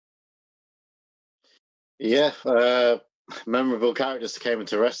Yeah, memorable characters that came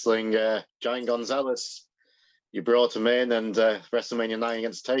into wrestling. Giant Gonzales, you brought him in, and WrestleMania 9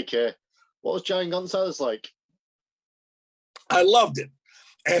 against Taker. What was Giant Gonzales like? I loved it.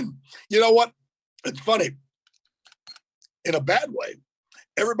 And you know what? It's funny. In a bad way,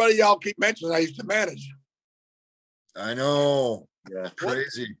 everybody y'all keep mentioning I used to manage. I know. Yeah,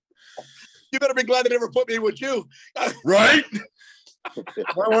 crazy. You better be glad they never put me with you. Right?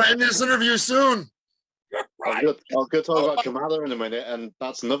 We'll end this interview soon. Right. I'll go talk about Kamala in a minute, and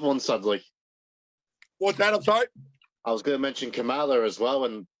that's another one, sadly. What's that? I'm sorry? I was going to mention Kamala as well,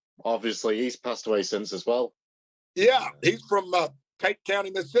 and obviously he's passed away since as well. Yeah, he's from Tate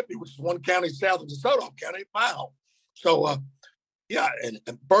County, Mississippi, which is one county south of DeSoto County, my home. So, yeah, and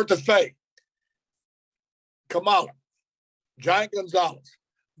Bertha Faye, Kamala, Giant Gonzales,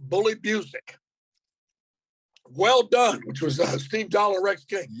 Bully Busick, Well Done, which was Steve Dollar, Rex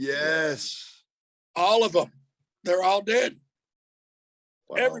King. Yes. All of them. They're all dead.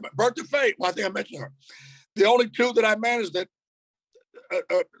 Wow. Everybody. Bertha Faye, well, I think I mentioned her. The only two that I managed that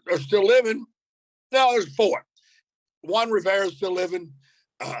are still living, no, there's four. Juan Rivera is still living.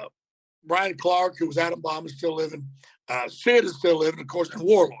 Brian Clark, who was Adam Bomb, is still living. Sid is still living, of course, and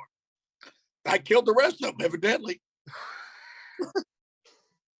Warlord. I killed the rest of them, evidently.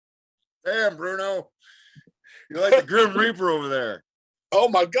 Damn, Bruno. You're like the Grim Reaper over there. Oh,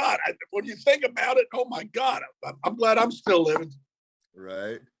 my God. When you think about it, oh, my God. I'm glad I'm still living.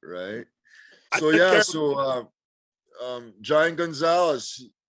 Right. So, yeah, Giant Gonzales,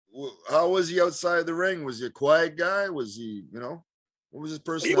 how was he outside the ring? Was he a quiet guy? Was he, what was his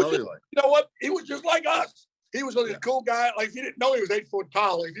personality like? You know what? He was just like us. He was a cool guy. Like, if you didn't know he was 8 foot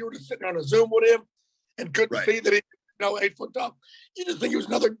tall, if you were just sitting on a Zoom with him and couldn't see that he, 8 foot tall, you just think he was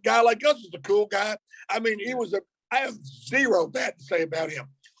another guy like us. He's a cool guy. I mean, I have zero bad to say about him,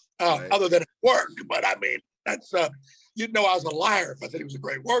 other than work. But I mean, that's, you'd know I was a liar if I said he was a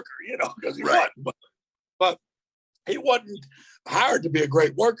great worker, because he wasn't. But he wasn't hired to be a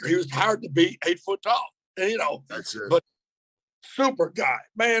great worker. He was hired to be 8 foot tall, That's it. But super guy,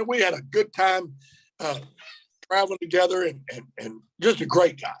 man. We had a good time traveling together and just a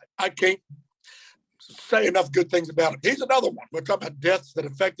great guy. I can't say enough good things about him. He's another one. We're talking about deaths that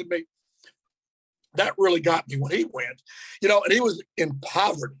affected me. That really got me when he went, and he was in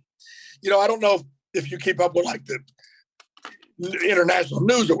poverty. I don't know if you keep up with like the international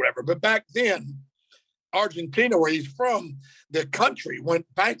news or whatever, but back then, Argentina, where he's from, the country went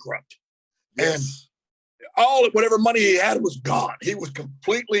bankrupt. Yes. And whatever money he had was gone. He was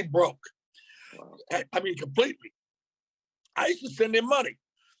completely broke. Wow. I mean, completely. I used to send him money,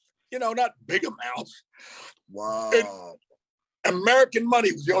 not big amounts. Wow. And American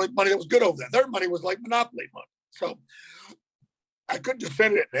money was the only money that was good over there. Their money was like monopoly money. So I couldn't just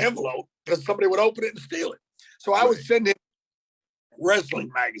send it in an envelope because somebody would open it and steal it. So I would send him wrestling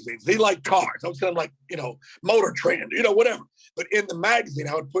magazines. He liked cars. I would send him like, Motor Trend, whatever. But in the magazine,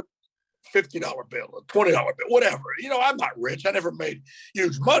 I would put $50 bill, a $20 bill, whatever. I'm not rich. I never made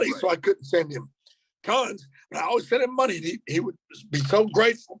huge money, so I couldn't send him tons. But I always sent him money, and he would be so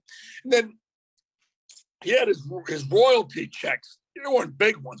grateful. And then he had his royalty checks. They weren't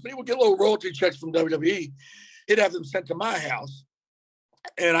big ones, but he would get little royalty checks from WWE. He'd have them sent to my house,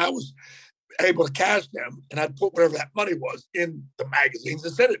 and I was able to cash them, and I'd put whatever that money was in the magazines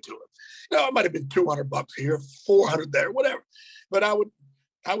and send it to him. It might have been $200 here, $400 there, whatever. But I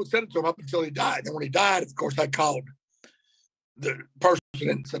would send it to him up until he died. And when he died, of course, I called the person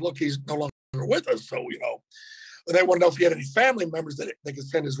and said, look, he's no longer with us. So, they want to know if he had any family members that they could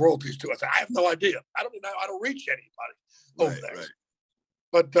send his royalties to. I said, I have no idea. I don't know. I don't reach anybody over there.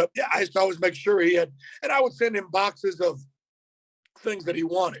 Right. But I used to always make sure he had, and I would send him boxes of things that he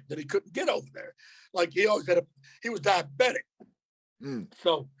wanted that he couldn't get over there. Like he always he was diabetic.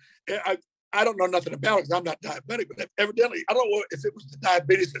 So I don't know nothing about it because I'm not diabetic, but evidently, I don't know if it was the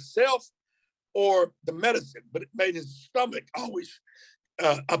diabetes itself or the medicine, but it made his stomach always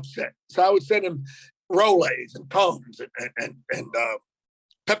upset. So I would send him Rolaids and Tums and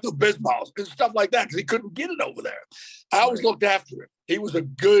Pepto-Bismols and stuff like that because he couldn't get it over there. I always looked after him. He was a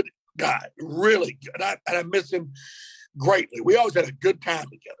good guy, really good. And I miss him greatly. We always had a good time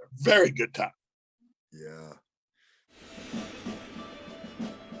together, very good time. Yeah.